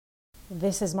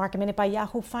This is Market Minute by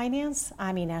Yahoo Finance.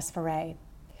 I'm Ines Ferre.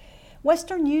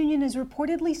 Western Union is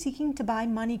reportedly seeking to buy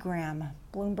MoneyGram.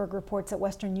 Bloomberg reports that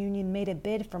Western Union made a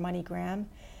bid for MoneyGram.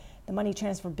 The money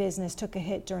transfer business took a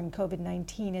hit during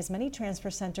COVID-19 as many transfer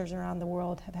centers around the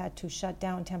world have had to shut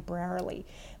down temporarily.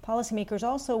 Policymakers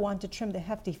also want to trim the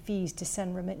hefty fees to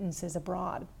send remittances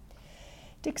abroad.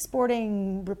 Dick's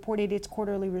Sporting reported its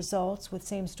quarterly results with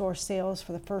same-store sales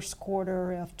for the first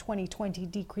quarter of 2020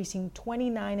 decreasing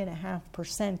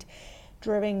 29.5%,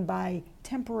 driven by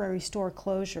temporary store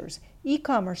closures.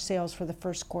 E-commerce sales for the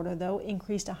first quarter, though,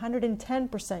 increased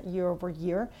 110% year over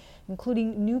year,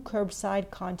 including new curbside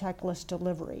contactless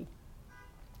delivery.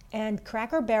 And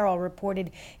Cracker Barrel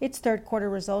reported its third quarter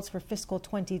results for fiscal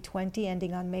 2020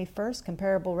 ending on May 1st.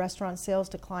 Comparable restaurant sales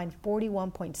declined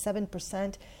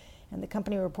 41.7%. And the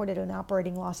company reported an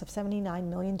operating loss of $79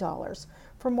 million.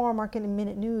 For more Market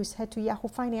Minute news, head to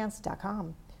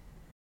yahoofinance.com.